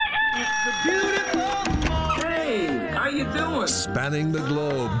Hey, how you doing? Spanning the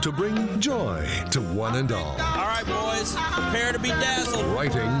globe to bring joy to one and all. All right, boys, prepare to be dazzled.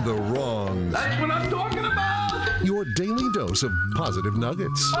 Righting the wrongs. That's what I'm talking about. Your daily dose of positive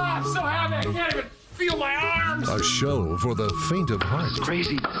nuggets. Oh, I'm so happy I can't even feel my arms. A show for the faint of heart.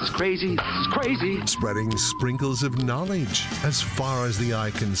 Crazy. It's crazy. It's crazy. Spreading sprinkles of knowledge as far as the eye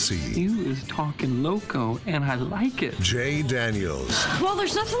can see. You is talking loco, and I like it. Jay Daniels. Well,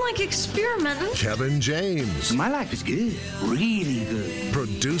 there's nothing like experimenting. Kevin James. My life is good. Really good.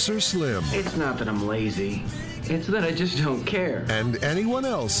 Producer Slim. It's not that I'm lazy. It's that I just don't care. And anyone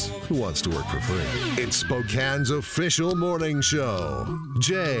else who wants to work for free. It's Spokane's official morning show.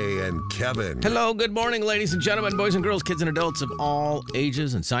 Jay and Kevin. Hello, good morning, ladies and gentlemen, boys and girls, kids and adults of all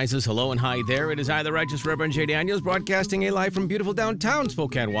ages and sizes. Hello and hi there. It is I, the Righteous Reverend Jay Daniels, broadcasting a live from beautiful downtown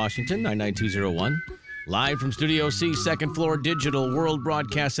Spokane, Washington, 99201. Live from Studio C, second floor, Digital World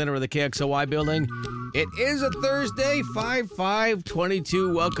Broadcast Center of the KXOY building. It is a Thursday,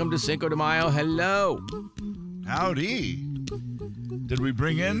 5/5/22. Welcome to Cinco de Mayo. Hello. Howdy. Did we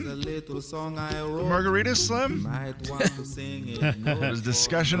bring in margarita, Slim? There was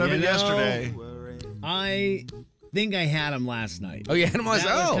discussion of it yesterday. I think I had them last night. Oh, you had them last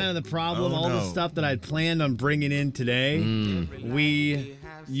night? That was kind of the problem. Oh, All the no. stuff that I'd planned on bringing in today, we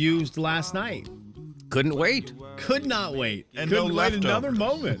used last night. Couldn't wait. Could not wait. And Couldn't no wait leftovers. another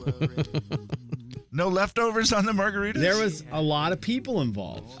moment. No leftovers on the margaritas? There was a lot of people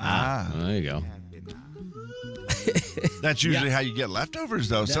involved. There you go. That's usually how you get leftovers,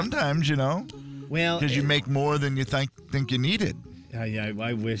 though. Sometimes, you know, Well, because you make more than you think you needed. yeah,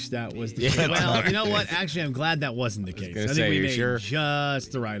 I wish that was the Yeah, case. Well, sorry. you know what? Actually, I'm glad that wasn't the case. gonna I think say, we you made sure?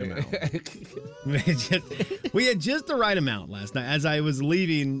 just the right amount. we had just the right amount last night. As I was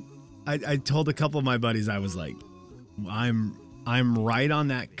leaving, I told a couple of my buddies, I was like, I'm right on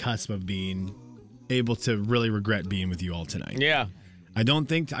that cusp of being able to really regret being with you all tonight. Yeah. I don't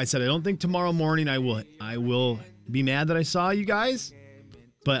think tomorrow morning I will be mad that I saw you guys,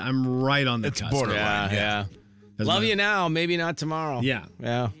 but I'm right on the It's cusp. borderline. Yeah. That's Love my- you now, maybe not tomorrow. Yeah.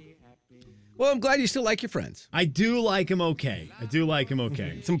 Yeah. Well, I'm glad you still like your friends. I do like him okay.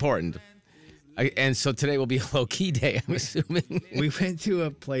 It's important. And so today will be a low-key day, I'm assuming. We went to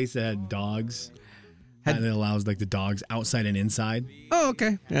a place that had dogs. And it allows like the dogs outside and inside. Oh,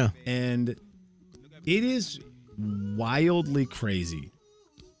 okay. Yeah. And it is wildly crazy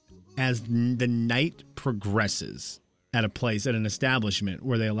as the night progresses at an establishment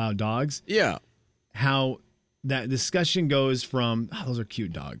where they allow dogs, Yeah. how that discussion goes from, those are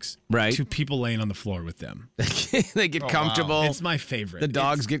cute dogs, Right. to people laying on the floor with them. They get comfortable. It's my favorite. The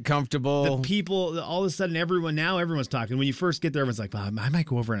dogs get comfortable. The people, all of a sudden, everyone's talking. When you first get there, everyone's like, well, I might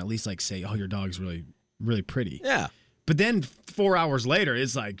go over and at least like say, oh, your dog's really, really pretty. Yeah. But then 4 hours later,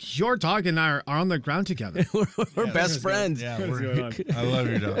 it's like, your dog and I are on the ground together. We're best friends. Yeah, What's going on? I love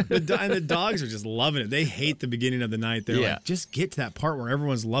your dog. And the dogs are just loving it. They hate the beginning of the night. They're Yeah. like, just get to that part where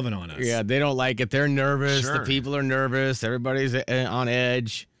everyone's loving on us. Yeah, they don't like it. They're nervous. Sure. The people are nervous. Everybody's on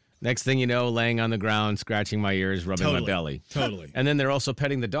edge. Next thing you know, laying on the ground, scratching my ears, rubbing my belly. Totally. And then they're also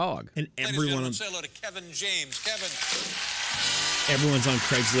petting the dog. And Ladies and everyone, gentlemen, say hello to Kevin James. Kevin. everyone's on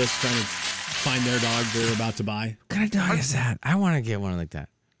Craigslist trying to find their dog they're about to buy. What kind of dog is that? I want to get one like that.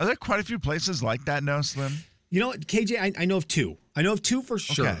 Are there quite a few places like that now, Slim? You know what, KJ, I know of two. I know of two for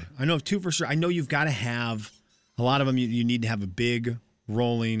sure. Okay. I know of two for sure. I know you've got to have, a lot of them, you need to have a big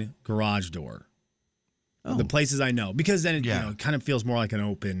rolling garage door. Oh. The places I know. Because then it Yeah. kind of feels more like an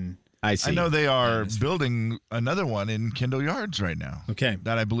open. I see. I know they are building another one in Kendall Yards right now. Okay.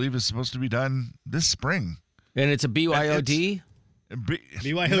 That I believe is supposed to be done this spring. And it's a BYOD? BYOD.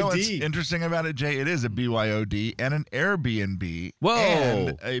 You know what's BYOD. interesting about it, Jay? It is a BYOD and an Airbnb. Whoa.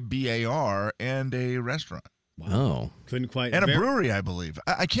 And a BAR and a restaurant. Oh. Couldn't quite. And a brewery, I believe.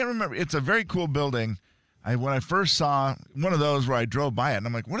 I can't remember. It's a very cool building. When I first saw one of those where I drove by it, and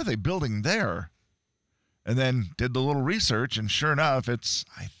I'm like, what are they building there? And then did the little research, and sure enough, it's,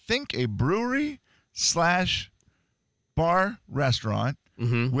 I think, a brewery / bar restaurant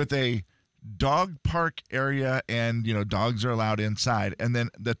with a dog park area, and, you know, dogs are allowed inside. And then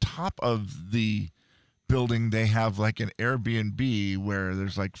the top of the building, they have like an Airbnb where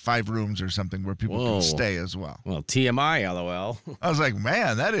there's like 5 rooms or something where people Whoa. can stay as well. Well, TMI, LOL. I was like,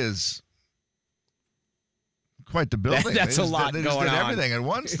 man, that is quite the building. That's They a just lot did, they just going did on. everything at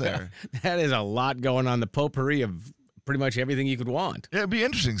once there. That is a lot going on. The potpourri of pretty much everything you could want. Yeah, it'd be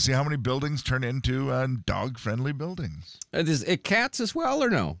interesting to see how many buildings turn into dog-friendly buildings. Is it cats as well or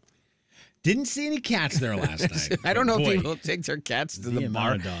no? Didn't see any cats there last night. I don't know Boy, if people take their cats to the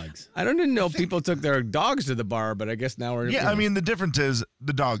bar. amount of dogs. I don't even know if people took their dogs to the bar, but I guess now we're. Yeah, I mean, the difference is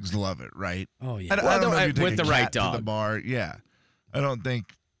the dogs love it, right? Oh, yeah. I don't know if you take with a the right cat to dog. the bar. Yeah. I don't think,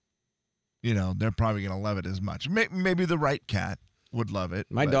 they're probably going to love it as much. Maybe the right cat would love it.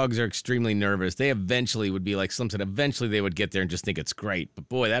 My but- dogs are extremely nervous. They eventually would be like Slim said. Eventually, they would get there and just think it's great. But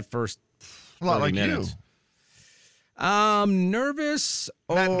boy, that first A lot 30 like minutes. Nervous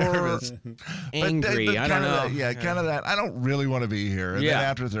or Not nervous. angry? But I don't know. kind of that. I don't really want to be here. And Yeah. then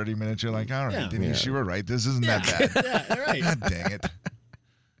after 30 minutes, you're like, all right, Yeah. Denise, you were right. This isn't that bad. Yeah, right. God dang it.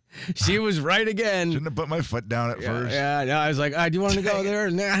 She was right again. Shouldn't have put my foot down at first. Yeah, no, I was like, do you want to go there?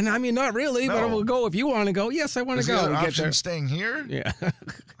 And I mean, not really, but No. we'll go if you want to go. Yes, I want Is to the go. other We get option there. staying here? Yeah.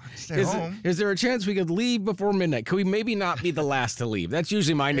 Stay home. Is there a chance we could leave before midnight? Could we maybe not be the last to leave? That's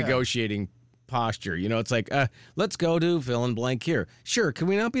usually my negotiating posture. It's like, let's go to fill in blank here. Sure, can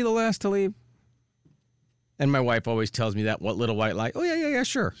we not be the last to leave? And my wife always tells me that, what little white lie? Oh, yeah,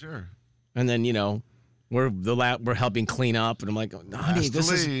 sure. Sure. And then, we're helping clean up, and I'm like, honey, Last to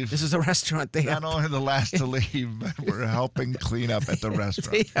leave. this is a restaurant. They have Not only the last to leave, but we're helping clean up at the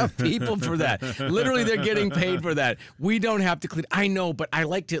restaurant. They have people for that. Literally, they're getting paid for that. We don't have to clean. I know, but I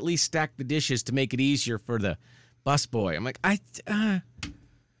like to at least stack the dishes to make it easier for the busboy. I'm like,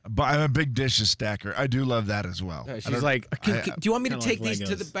 But I'm a big dishes stacker. I do love that as well. she's like, do you want me to Kinda take like these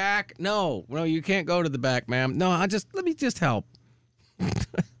to the Legos. back? No, you can't go to the back, ma'am. No, let me just help.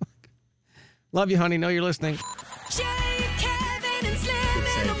 Love you, honey. Know you're listening. Jay, Kevin, and Slim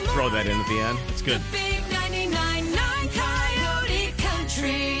in the Throw that in at the end. It's good. The big 99.9 Coyote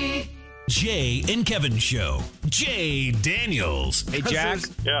Country. Jay and Kevin Show. Jay Daniels. Hey, Jack.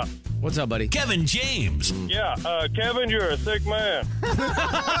 Yeah. What's up, buddy? Kevin James. Yeah. Kevin, you're a sick man. Why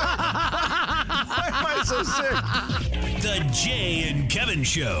am I so sick? The Jay and Kevin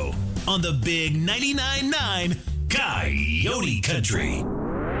Show on the big 99.9 Coyote Country.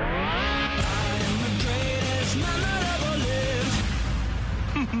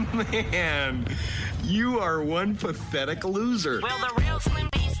 Man, you are one pathetic loser. Will the real Slim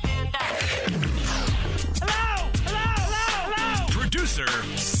B stand up? Hello! Producer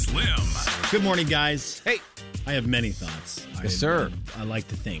Slim. Good morning, guys. Hey. I have many thoughts. Yes, sir. I like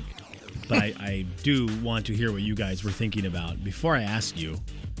to think. But I do want to hear what you guys were thinking about before I ask you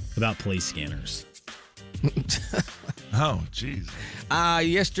about police scanners. Oh, jeez.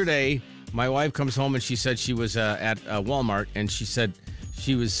 Yesterday, my wife comes home and she said she was at Walmart, and she said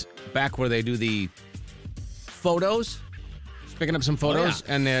she was back where they do the photos. She's picking up some photos,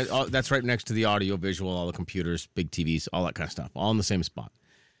 and that's right next to the audio visual, all the computers, big TVs, all that kind of stuff, all in the same spot.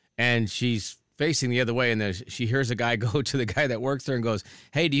 And she's facing the other way, and she hears a guy go to the guy that works there and goes,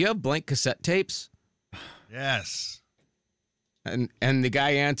 "Hey, do you have blank cassette tapes?" Yes. And the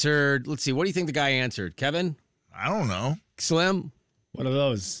guy answered, let's see, what do you think the guy answered? Kevin? I don't know. Slim? What are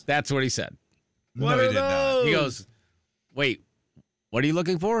those? That's what he said. No, he did not. He goes, wait, what are you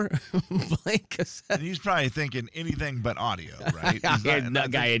looking for? Blank cassette. And he's probably thinking anything but audio, right? That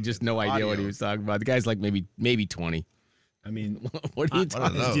guy had just no idea what he audio. was talking about. The guy's like maybe 20. I mean, What are you What are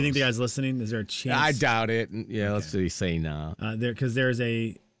talking those? do you think the guy's listening? Is there a chance? I doubt it. Yeah, let's see. Say no. Because there's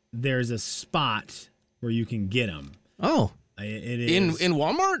a spot where you can get them. Oh, It is in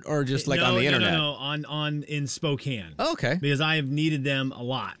Walmart or just like on the internet? No, on in Spokane. Oh, okay. Because I have needed them a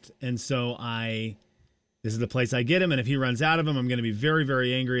lot, and so this is the place I get them. And if he runs out of them, I'm going to be very,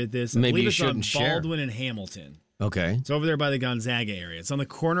 very angry at this. I Maybe believe you it's on shouldn't share. Baldwin and Hamilton. Okay. It's over there by the Gonzaga area. It's on the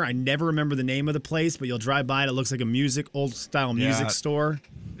corner. I never remember the name of the place, but you'll drive by it. It looks like a old style music Yeah. store.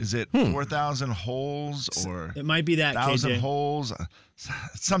 Is it 4,000 holes or It might be that 1,000 KJ. holes?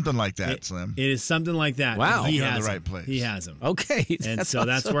 Something like that, Slim. It is something like that. Wow. He You're in has the right 'em. place. He has them. Okay. And That's so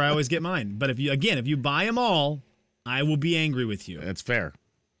that's awesome. where I always get mine. But if you buy them all, I will be angry with you. That's fair.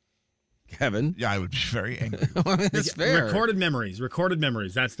 Kevin. Yeah, I would be very angry. That's fair. Recorded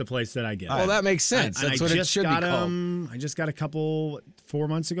memories. That's the place that I get. Well, that makes sense. And That's I what it just should be got called. I just got a couple 3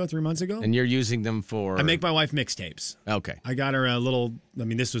 months ago. And you're using them for. I make my wife mixtapes. Okay. I got her a little. I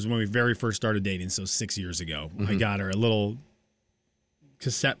mean, this was when we very first started dating, so 6 years ago. I got her a little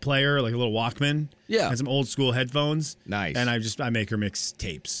cassette player, like a little Walkman. Yeah. And some old school headphones. Nice. And I make her mix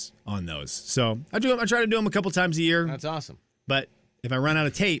tapes on those. So I try to do them a couple times a year. That's awesome. But if I run out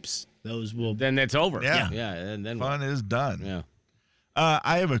of tapes, those will. Then it's over. Yeah. Yeah. And then Fun is done. Yeah.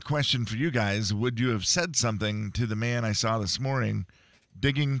 I have a question for you guys. Would you have said something to the man I saw this morning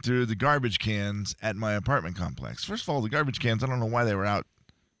digging through the garbage cans at my apartment complex? First of all, the garbage cans, I don't know why they were out.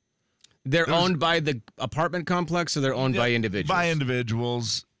 They're There's- owned by the apartment complex, or they're owned by individuals? By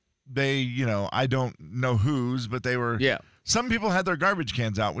individuals. They, I don't know whose, but they were Yeah. Some people had their garbage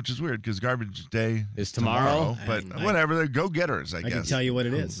cans out, which is weird because garbage day Is tomorrow. But whatever, they're go-getters, I guess. I can tell you what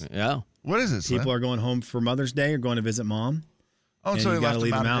it is. Yeah. What is it, Slim? People are going home for Mother's Day or going to visit mom. Oh, and so you they gotta left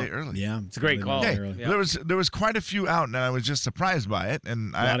leave them them out a out day early. Yeah, It's a great leave them call. out Hey, early. there was quite a few out, and I was just surprised by it,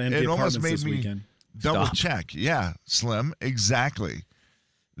 and A lot of empty it almost apartments made this me weekend. double Stop. check. Yeah, Slim, exactly.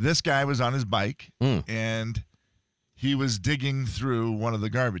 This guy was on his bike, and he was digging through one of the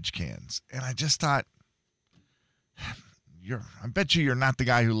garbage cans, and I just thought, I bet you're not the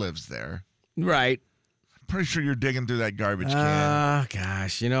guy who lives there. Right. I'm pretty sure you're digging through that garbage can.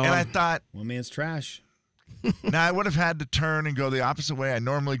 Gosh, And I thought, One man's trash. now I would have had to turn and go the opposite way I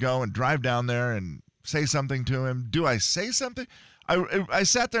normally go and drive down there and say something to him. Do I say something? I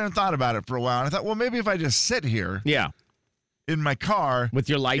sat there and thought about it for a while, and I thought, well, maybe if I just sit here Yeah. in my car With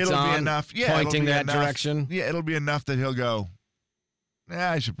your lights it'll on, be enough. Yeah, it'll pointing be that enough. direction. Yeah, it'll be enough that he'll go,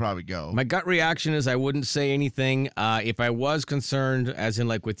 I should probably go. My gut reaction is I wouldn't say anything. If I was concerned, as in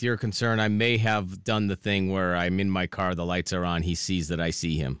like with your concern, I may have done the thing where I'm in my car, the lights are on, he sees that I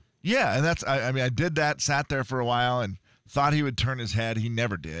see him. Yeah, and I did that, sat there for a while, and thought he would turn his head. He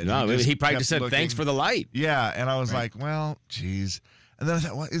never did. No, just he probably kept just said, looking. thanks for the light. Yeah, and I was like, well, geez. And then I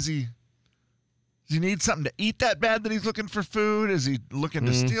thought, what is he? Does he need something to eat that bad that he's looking for food? Is he looking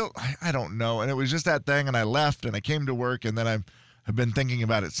to steal? I don't know. And it was just that thing, and I left, and I came to work, and then I've been thinking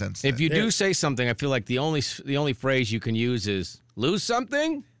about it since If then. you do say something, I feel like the only phrase you can use is lose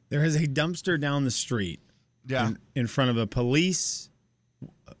something. There is a dumpster down the street Yeah. in front of a police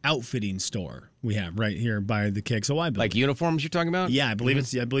outfitting store we have right here by the KXOY building. Like uniforms you're talking about? Yeah, I believe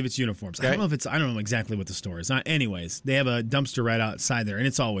it's uniforms. I Okay. don't know exactly what the store is. Anyways, they have a dumpster right outside there, and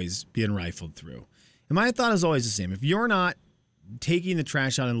it's always being rifled through. And my thought is always the same: if you're not taking the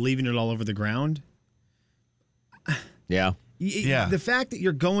trash out and leaving it all over the ground, Yeah. Yeah. the fact that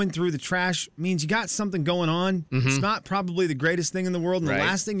you're going through the trash means you got something going on. It's not probably the greatest thing in the world, and Right. the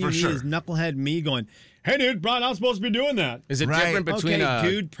last thing you For need sure. is knucklehead me going, "Hey, dude, Brian, I'm supposed to be doing that." Is it Right. different between Okay,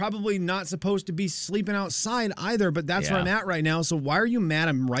 dude, probably not supposed to be sleeping outside either, but that's where Yeah. I'm at right now. So why are you mad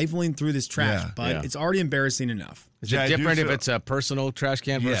I'm rifling through this trash? Yeah. But Yeah. it's already embarrassing enough. Is Yeah, I it do different if feel- it's a personal trash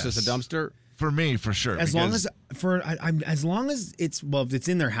can versus a Yes. dumpster? For me, for sure. As long because- as long as it's if it's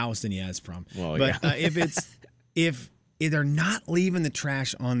in their house, then yeah, it's a problem. Well, but yeah. if they're not leaving the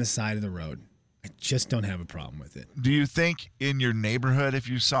trash on the side of the road, I just don't have a problem with it. Do you think in your neighborhood, if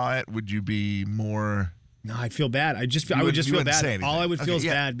you saw it, would you be more? No, I'd feel bad. I would just You feel wouldn't say bad. anything. All I would feel Okay, is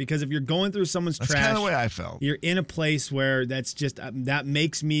yeah. bad because if you're going through someone's That's trash, kind of the way I felt. you're in a place where that's just that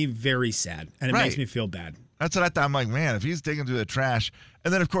makes me very sad and it makes Right. me feel bad. That's what I thought. I'm like, man, if he's digging through the trash,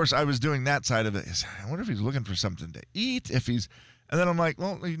 and then of course I was doing that side of it. I wonder if he's looking for something to eat. And then I'm like,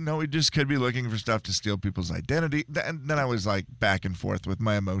 well, he just could be looking for stuff to steal people's identity. And then I was like back and forth with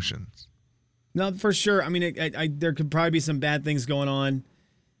my emotions. No, for sure. I mean, there could probably be some bad things going on.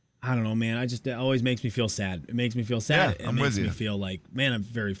 I don't know, man. It always makes me feel sad. It makes me feel sad. Yeah, it I'm makes with me you. feel like, man, I'm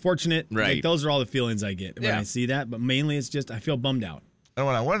very fortunate. Right. Like, those are all the feelings I get when Yeah. I see that. But mainly, it's just I feel bummed out. And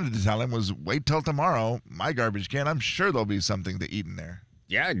what I wanted to tell him was, wait till tomorrow. My garbage can. I'm sure there'll be something to eat in there.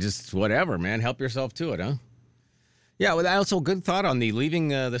 Yeah, just whatever, man. Help yourself to it, huh? Yeah, well, also good thought on the leaving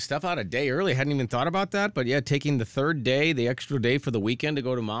the stuff out a day early. Hadn't even thought about that, but yeah, taking the third day, the extra day for the weekend to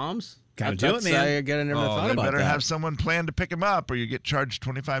go to mom's. Gotta do it, man. I never thought they about better that. have someone plan to pick him up, or you get charged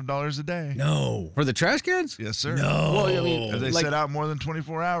 $25 a day. No. For the trash cans? Yes, sir. No. Well, I mean, If they like, sit out more than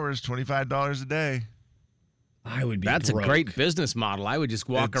 24 hours, $25 a day. I would be that's broke. a great business model. I would just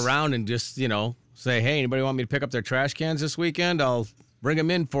walk It's- around and just, say, hey, anybody want me to pick up their trash cans this weekend? I'll bring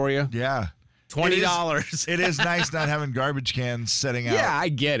them in for you. Yeah. $20. It is nice not having garbage cans sitting out Yeah, I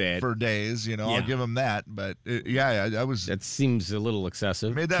get it. for days. I'll Yeah. give them that. But I was That seems a little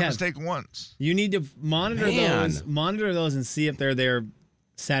excessive. made that Kev. mistake once. You need to monitor Man. those and see if they're there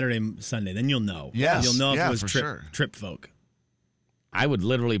Saturday, Sunday. Then you'll know. Yes. You'll know if Yeah, it was for sure. trip folk. I would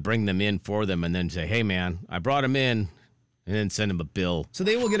literally bring them in for them and then say, hey, man, I brought them in, and then send them a bill. So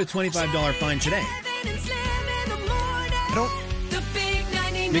they will get a $25 fine today. Kevin and Slim in the morning. The big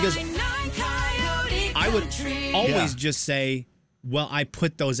 99.9 Because Coyote I would Country. always just say, well, I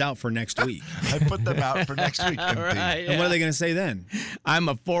put those out for next week. I put them out for next week. empty. And what are they going to say then? I'm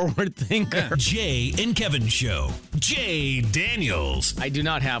a forward thinker. Jay and Kevin Show. Jay Daniels. I do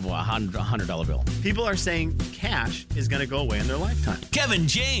not have a $100 bill. People are saying cash is going to go away in their lifetime. Kevin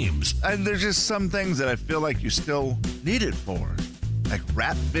James. And there's just some things that I feel like you still need it for, like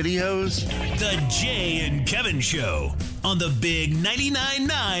rap videos. The Jay and Kevin Show on the Big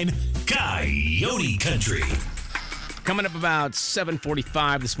 99.9 Coyote Country. Coming up about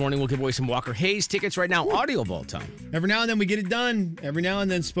 7:45 this morning, we'll give away some Walker Hayes tickets right now. Audio Ball time. Every now and then we get it done. Every now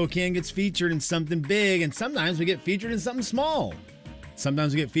and then Spokane gets featured in something big, and sometimes we get featured in something small.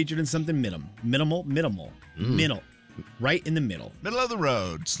 Sometimes we get featured in something minimal. Right in the middle. Middle of the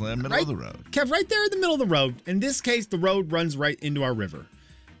road, Slim. Middle of the road. Kev, right there in the middle of the road. In this case, the road runs right into our river.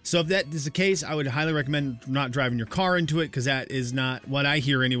 So if that is the case, I would highly recommend not driving your car into it, because that is not what I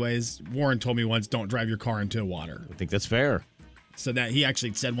hear anyways. Warren told me once, don't drive your car into water. I think that's fair. So that he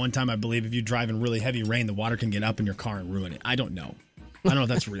actually said one time, I believe, if you drive in really heavy rain, the water can get up in your car and ruin it. I don't know. I don't know if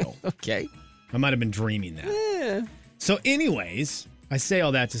that's real. Okay. I might have been dreaming that. Yeah. So anyways, I say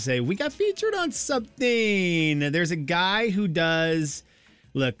all that to say we got featured on something. There's a guy who does...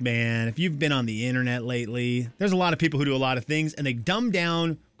 Look, man, if you've been on the internet lately, there's a lot of people who do a lot of things, and they dumb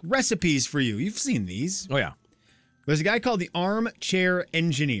down recipes for you. You've seen these. Oh, yeah. There's a guy called the Armchair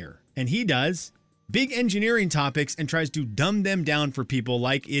Engineer, and he does big engineering topics and tries to dumb them down for people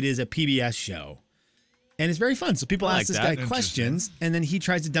like it is a PBS show. And it's very fun. So people ask this guy questions, and then he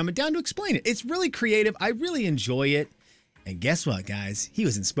tries to dumb it down to explain it. It's really creative. I really enjoy it. And guess what, guys? He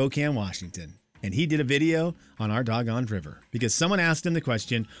was in Spokane, Washington, and he did a video on our doggone river because someone asked him the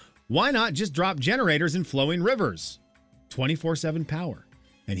question, why not just drop generators in flowing rivers? 24/7 power.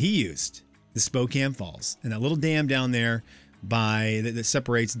 And he used the Spokane Falls and that little dam down there that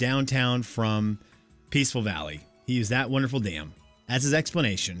separates downtown from Peaceful Valley. He used that wonderful dam as his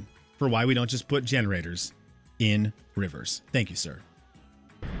explanation for why we don't just put generators in rivers. Thank you, sir.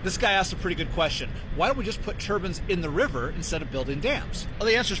 This guy asked a pretty good question. Why don't we just put turbines in the river instead of building dams? Well,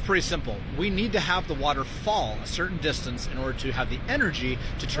 the answer is pretty simple. We need to have the water fall a certain distance in order to have the energy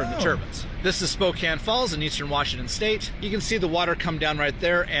to turn the turbines. This is Spokane Falls in eastern Washington State. You can see the water come down right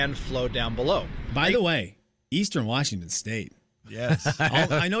there and flow down below. By the way, eastern Washington State. Yes.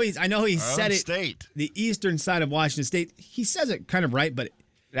 I know he said it. State. The eastern side of Washington State. He says it kind of right, but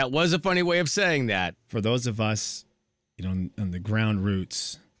that was a funny way of saying that. For those of us, on the ground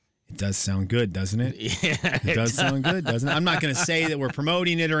roots, it does sound good, doesn't it? Yeah, it does sound good, doesn't it? I'm not going to say that we're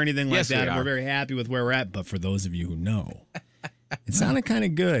promoting it or anything like that. We're very happy with where we're at, but for those of you who know, it sounded kind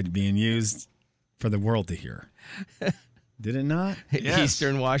of good being used for the world to hear. Did it not? Yes.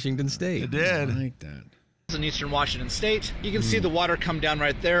 Eastern Washington State. It did. I like that. In eastern Washington State, you can see the water come down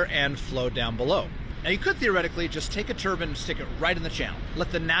right there and flow down below. Now, you could theoretically just take a turbine and stick it right in the channel.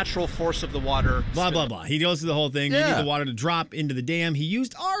 Let the natural force of the water... Blah, blah, blah. He goes through the whole thing. Yeah. You need the water to drop into the dam. He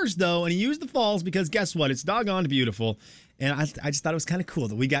used ours, though, and he used the falls because guess what? It's doggone beautiful. And I just thought it was kind of cool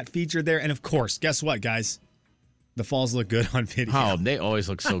that we got featured there. And, of course, guess what, guys? The falls look good on video. Oh, they always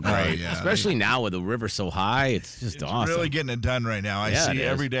look so great. Yeah. Especially now with the river so high. It's just awesome. Really getting it done right now. I see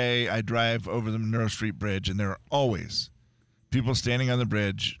every day I drive over the Monroe Street Bridge, and there are always... people standing on the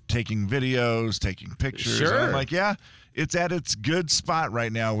bridge, taking videos, taking pictures. Sure. And I'm like, yeah, it's at its good spot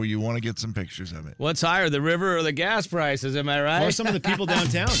right now where you want to get some pictures of it. What's higher, the river or the gas prices? Am I right? Or some of the people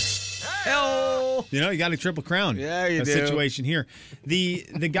downtown. Hell. You got a triple crown. Yeah, you do. Situation here. The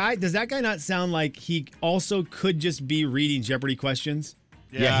guy, does that guy not sound like he also could just be reading Jeopardy questions?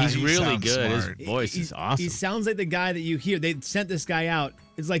 Yeah, he's really good. Smart. His voice is awesome. He sounds like the guy that you hear. They sent this guy out.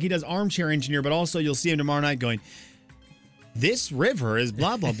 It's like he does Armchair Engineer, but also you'll see him tomorrow night going, this river is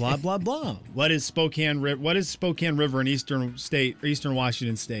blah, blah, blah, blah, blah. What is Spokane River in eastern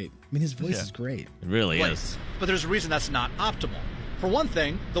Washington State? I mean, his voice is great. It really is. But there's a reason that's not optimal. For one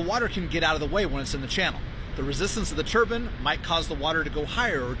thing, the water can get out of the way when it's in the channel. The resistance of the turbine might cause the water to go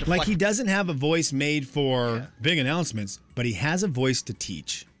higher or deflect. Like he doesn't have a voice made for big announcements, but he has a voice to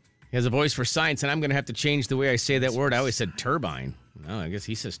teach. He has a voice for science, and I'm going to have to change the way I say that word. I always said turbine. No, I guess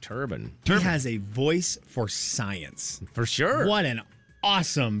he says turbine. He has a voice for science. For sure. What an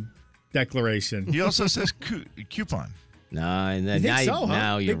awesome declaration. He also says coupon. No, and then you think so, huh?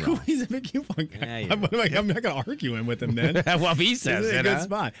 Now you're wrong. He's a big coupon guy. Yeah, I'm not going to argue him with him then. Well, he says it's it. a good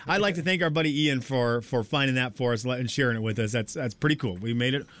spot. I'd like to thank our buddy Ian for finding that for us and sharing it with us. That's pretty cool. We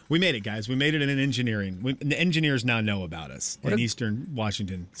made it. We made it, guys. We made it in engineering. The engineers now know about us in Eastern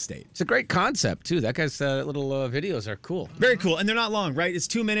Washington State. It's a great concept too. That guy's little videos are cool. Very cool, and they're not long, right? It's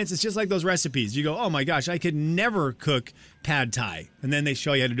 2 minutes. It's just like those recipes. You go, oh my gosh, I could never cook pad thai, and then they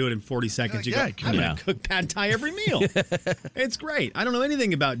show you how to do it in 40 seconds. You go, I'm going to cook pad thai every meal. It's great. I don't know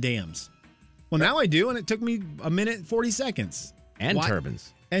anything about dams. Well, now I do, and it took me a minute and 40 seconds. And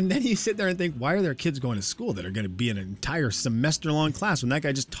turbines. And then you sit there and think, why are there kids going to school that are going to be in an entire semester-long class when that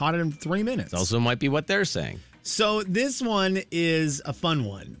guy just taught it in 3 minutes? It also might be what they're saying. So this one is a fun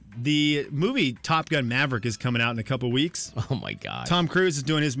one. The movie Top Gun Maverick is coming out in a couple weeks. Oh, my God. Tom Cruise is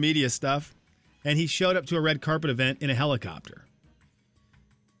doing his media stuff, and he showed up to a red carpet event in a helicopter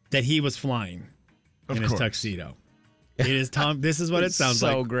that he was flying in his tuxedo. It is Tom. This is what it sounds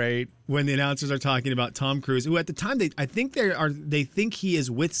like. So great. When the announcers are talking about Tom Cruise, who at the time they think he is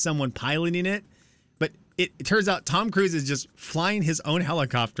with someone piloting it, but it turns out Tom Cruise is just flying his own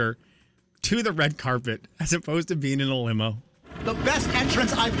helicopter to the red carpet as opposed to being in a limo. The best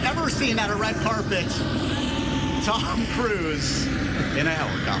entrance I've ever seen at a red carpet. Tom Cruise in a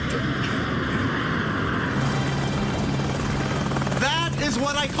helicopter. That is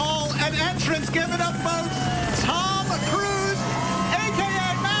what I call an entrance. Give it up, folks. Tom Cruise,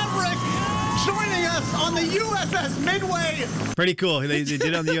 a.k.a. Maverick, joining us on the USS Midway. Pretty cool. They did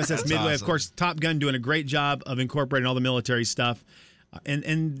it on the USS Midway. awesome. Of course, Top Gun doing a great job of incorporating all the military stuff.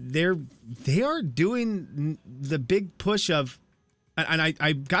 And they are doing the big push of, and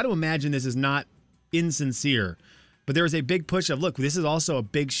I got to imagine this is not insincere, but there is a big push of, look, this is also a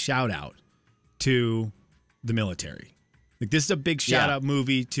big shout out to the military. Like, this is a big shout out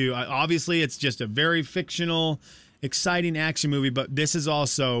movie to, obviously it's just a very fictional, exciting action movie, but this is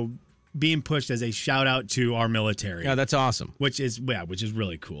also being pushed as a shout out to our military. Yeah, that's awesome. Which is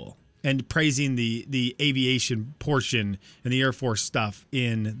really cool. And praising the aviation portion and the Air Force stuff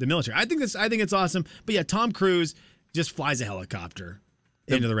in the military. I think it's awesome. But yeah, Tom Cruise just flies a helicopter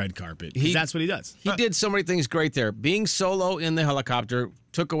into the red carpet. That's what he does. He did so many things great there. Being solo in the helicopter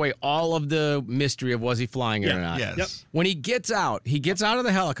took away all of the mystery of was he flying it or not. Yes. Yep. When he gets out of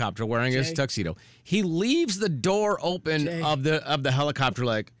the helicopter wearing his tuxedo. He leaves the door open of the helicopter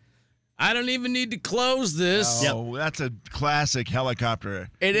like, I don't even need to close this. Oh, that's a classic helicopter.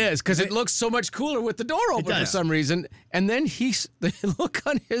 It is, because it looks so much cooler with the door open for some reason. And then the look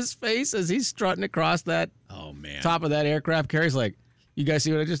on his face as he's strutting across that top of that aircraft carrier's like, you guys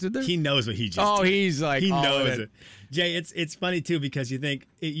see what I just did there? He knows what he just did. He's like, he all knows in it. Jay, it's funny too because you think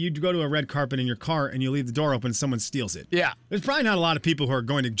you go to a red carpet in your car and you leave the door open and someone steals it. Yeah. There's probably not a lot of people who are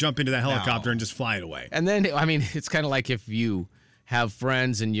going to jump into that helicopter and just fly it away. And then, I mean, it's kind of like if you have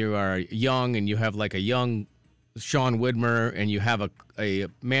friends and you are young and you have like a young Sean Widmer and you have a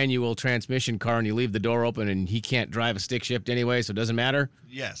manual transmission car and you leave the door open and he can't drive a stick shift anyway, so it doesn't matter.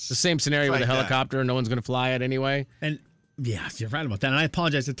 Yes. The same scenario with a helicopter. No one's going to fly it anyway. And yeah, you're right about that. And I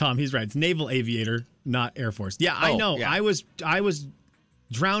apologize to Tom. He's right. It's Naval Aviator, not Air Force. Yeah, I know. Yeah. I was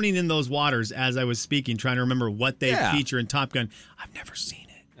drowning in those waters as I was speaking, trying to remember what they feature in Top Gun. I've never seen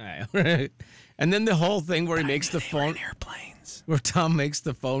it. All right. And then the whole thing where he makes the phone. Airplanes. Where Tom makes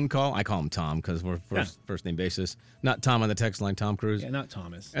the phone call. I call him Tom because we're first name basis. Not Tom on the text line, Tom Cruise. Yeah, not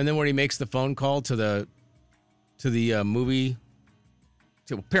Thomas. And then when he makes the phone call to the movie,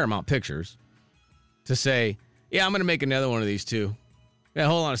 to Paramount Pictures, to say, yeah, I'm going to make another one of these too. Yeah,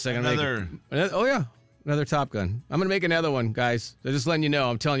 hold on a second. Another Top Gun. I'm going to make another one, guys. So just letting you know.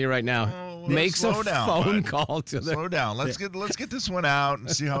 I'm telling you right now. Makes a phone call to the. Slow down. Let's get this one out and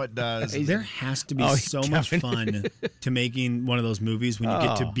see how it does. There has to be so much fun to making one of those movies when you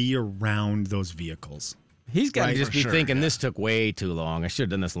get to be around those vehicles. He's got to just be thinking this took way too long. I should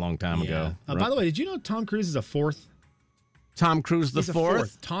have done this a long time ago. By the way, did you know Tom Cruise is a fourth? Tom Cruise the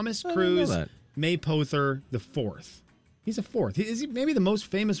fourth? Thomas Cruise, May Pother the fourth. He's a fourth. Is he maybe the most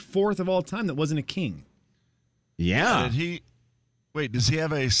famous fourth of all time that wasn't a king? Yeah. Does he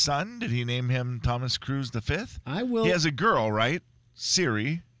have a son? Did he name him Thomas Cruise the fifth? I will. He has a girl, right?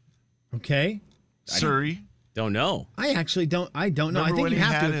 Siri. Okay. Suri. Don't know. I actually don't. I don't know. Remember I think when you he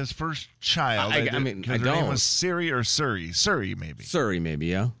have had to. his first child. I don't. Her name was Siri or Suri. Suri, maybe. Suri, maybe.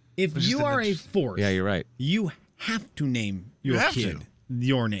 Yeah. If you are a fourth, yeah, you're right. You have to name your kid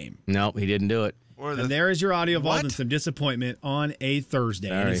your name. No, he didn't do it. And there is your audio vault and some disappointment on a Thursday.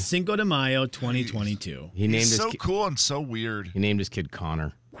 Sorry. It is Cinco de Mayo 2022. He named He's his so cool and so weird. He named his kid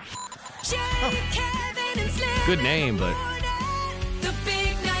Connor. Jay, Kevin, and Slim. Good name, but The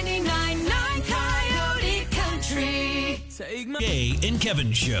big 99.9 Coyote Country. Jay and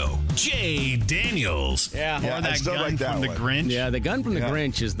Kevin Show. Jay Daniels. Yeah. Or that gun from the Grinch. Yeah, the gun from the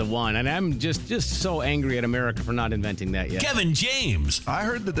Grinch is the one. And I'm just so angry at America for not inventing that yet. Kevin James. I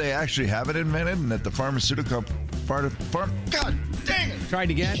heard that they actually have it invented and that the pharmaceutical God dang it. Tried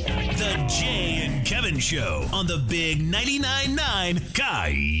again. The Jay and Kevin Show on the big 99.9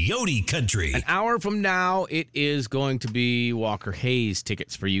 Coyote Country. An hour from now, it is going to be Walker Hayes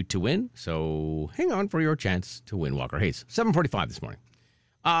tickets for you to win. So hang on for your chance to win Walker Hayes. 7:45 this morning.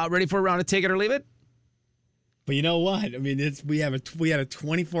 Ready for a round of Take It or Leave It? But you know what? I mean, we had a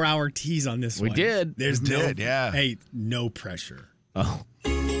 24-hour tease on this one. We did. Hey, no pressure. Oh.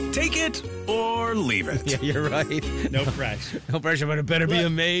 Take it or leave it. Yeah, you're right. No pressure. No pressure, but it better be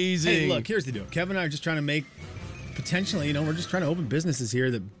amazing. Hey, look, here's the deal. Kevin and I are just trying to make, potentially, we're just trying to open businesses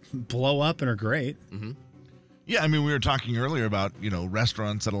here that blow up and are great. Mm-hmm. Yeah, I mean, we were talking earlier about,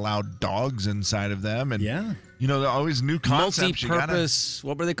 restaurants that allow dogs inside of them. And, there are always new concepts. Multi-purpose,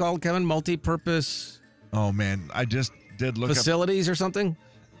 what were they called, Kevin? Multi-purpose? Oh, man, I just did look facilities or something?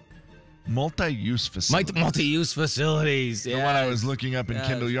 Multi-use facilities. Multi-use facilities, The one I was looking up in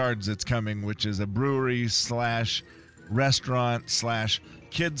Kendall Yards that's coming, which is a brewery / restaurant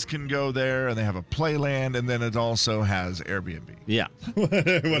 / kids can go there, and they have a playland, and then it also has Airbnb. Yeah.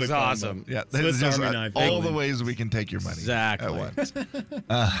 What awesome. Yeah, that's just all the ways we can take your money exactly. at once.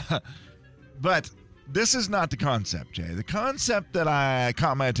 But this is not the concept, Jay. The concept that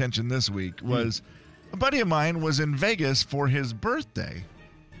caught my attention this week was a buddy of mine was in Vegas for his birthday,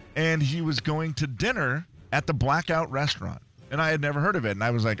 and he was going to dinner at the Blackout restaurant. And I had never heard of it. And I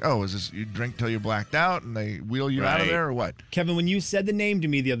was like, oh, is this you drink till you're blacked out and they wheel you out of there or what? Kevin, when you said the name to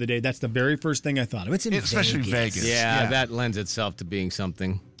me the other day, that's the very first thing I thought of. It's in especially Vegas. Yeah, that lends itself to being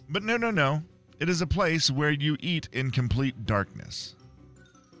something. But no. It is a place where you eat in complete darkness.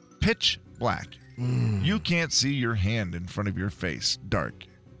 Pitch black. You can't see your hand in front of your face. Dark.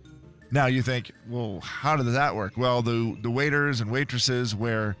 Now you think, well, how does that work? Well, the waiters and waitresses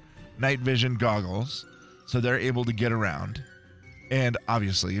wear night vision goggles, so they're able to get around. And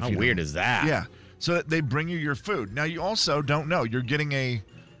obviously, how weird is that? Yeah. So they bring you your food. Now, you also don't know. You're getting a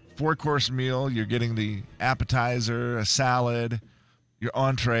 4-course meal. You're getting the appetizer, a salad, your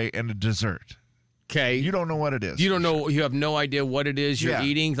entree, and a dessert. Okay. You don't know what it is. You don't know. You have no idea what it is you're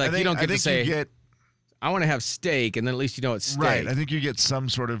eating. Like, you don't get to say, I want to have steak, and then at least you know it's steak. Right. I think you get some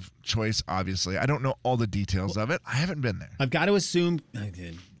sort of choice, obviously. I don't know all the details of it. I haven't been there. I've got to assume...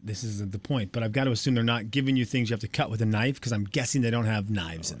 This isn't the point, but I've got to assume they're not giving you things you have to cut with a knife because I'm guessing they don't have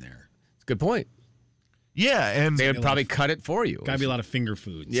knives in there. It's a good point. Yeah, and they would probably cut it for you. Got to be a lot of finger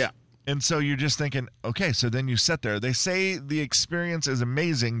foods. Yeah. And so you're just thinking, okay, so then you sit there. They say the experience is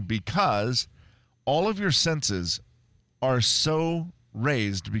amazing because all of your senses are so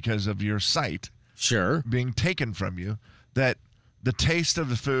raised because of your sight being taken from you that the taste of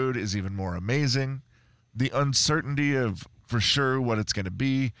the food is even more amazing. The uncertainty of for sure what it's going to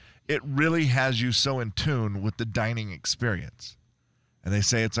be. It really has you so in tune with the dining experience. And they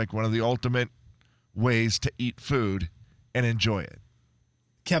say it's like one of the ultimate ways to eat food and enjoy it.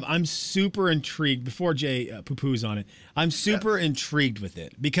 Kev, I'm super intrigued. Before Jay poo-poos on it, I'm super intrigued with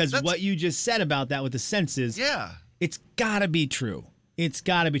it because what you just said about that with the senses, it's got to be true. It's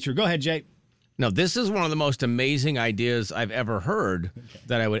got to be true. Go ahead, Jay. No, this is one of the most amazing ideas I've ever heard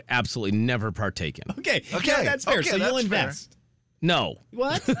that I would absolutely never partake in. Okay, yeah, that's fair. So you'll invest. Fair. No.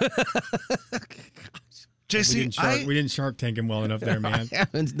 What? JC, we didn't Shark Tank him well enough there, man.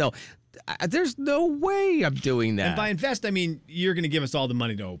 No. There's no way I'm doing that. And by invest, I mean you're going to give us all the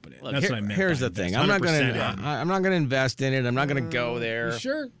money to open it. Look, that's what I meant. Here's the thing: I'm not going to invest in it. I'm not going to go there.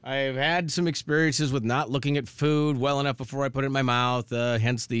 Sure. I've had some experiences with not looking at food well enough before I put it in my mouth.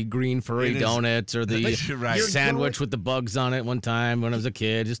 Hence the green furry donuts or the sandwich with the bugs on it. One time when I was a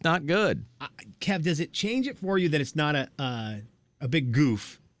kid, it's not good. Kev, does it change it for you that it's not a big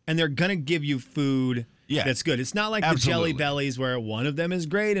goof, and they're going to give you food? Yeah. That's good. It's not like the Jelly Bellies where one of them is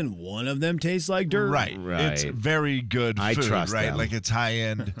great and one of them tastes like dirt. Right. It's very good food, I trust right? them. Like it's high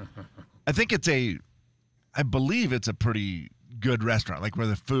end. I think I believe it's a pretty good restaurant, like where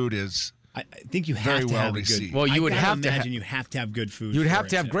the food is I think you have to have received. good. Well, you would have to imagine you have to have good food. You would have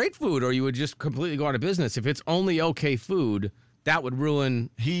to have great food or you would just completely go out of business. If it's only okay food, that would ruin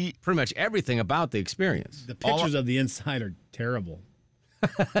pretty much everything about the experience. The pictures of the inside are terrible.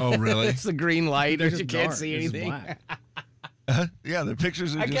 Oh, really? It's the green light. You can't see anything. Yeah, the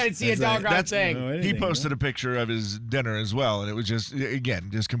pictures are I can't see a doggone thing. He posted a picture of his dinner as well, and it was just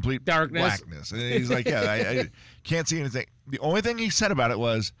complete darkness. Blackness. And he's like, I can't see anything. The only thing he said about it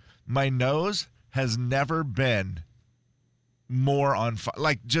was, my nose has never been more on fire.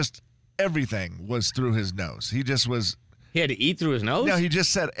 Like, just everything was through his nose. He just was... He had to eat through his nose? No, he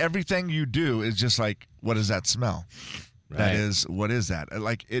just said everything you do is just like, what does that smell? Right. That is, what is that?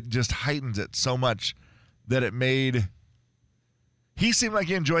 Like, it just heightens it so much that it made... He seemed like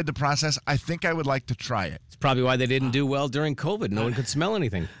he enjoyed the process. I think I would like to try it. It's probably why they didn't do well during COVID. No one could smell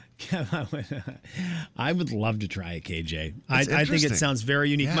anything. I would love to try it, KJ. I think it sounds very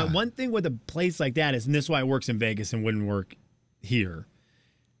unique. Yeah. One thing with a place like that is, and this is why it works in Vegas and wouldn't work here.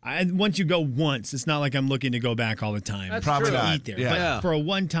 Once you go once, it's not like I'm looking to go back all the time. That's probably not. Eat there. Yeah. But for a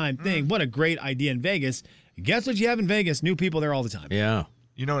one-time thing, what a great idea in Vegas. Guess what you have in Vegas? New people there all the time. Yeah.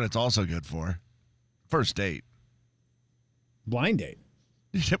 You know what it's also good for? First date. Blind date.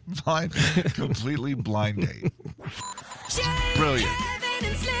 Completely blind date. Brilliant. Kevin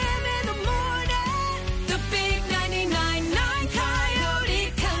and Slim in the morning. The big 99.9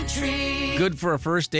 Coyote Country. Good for a first date.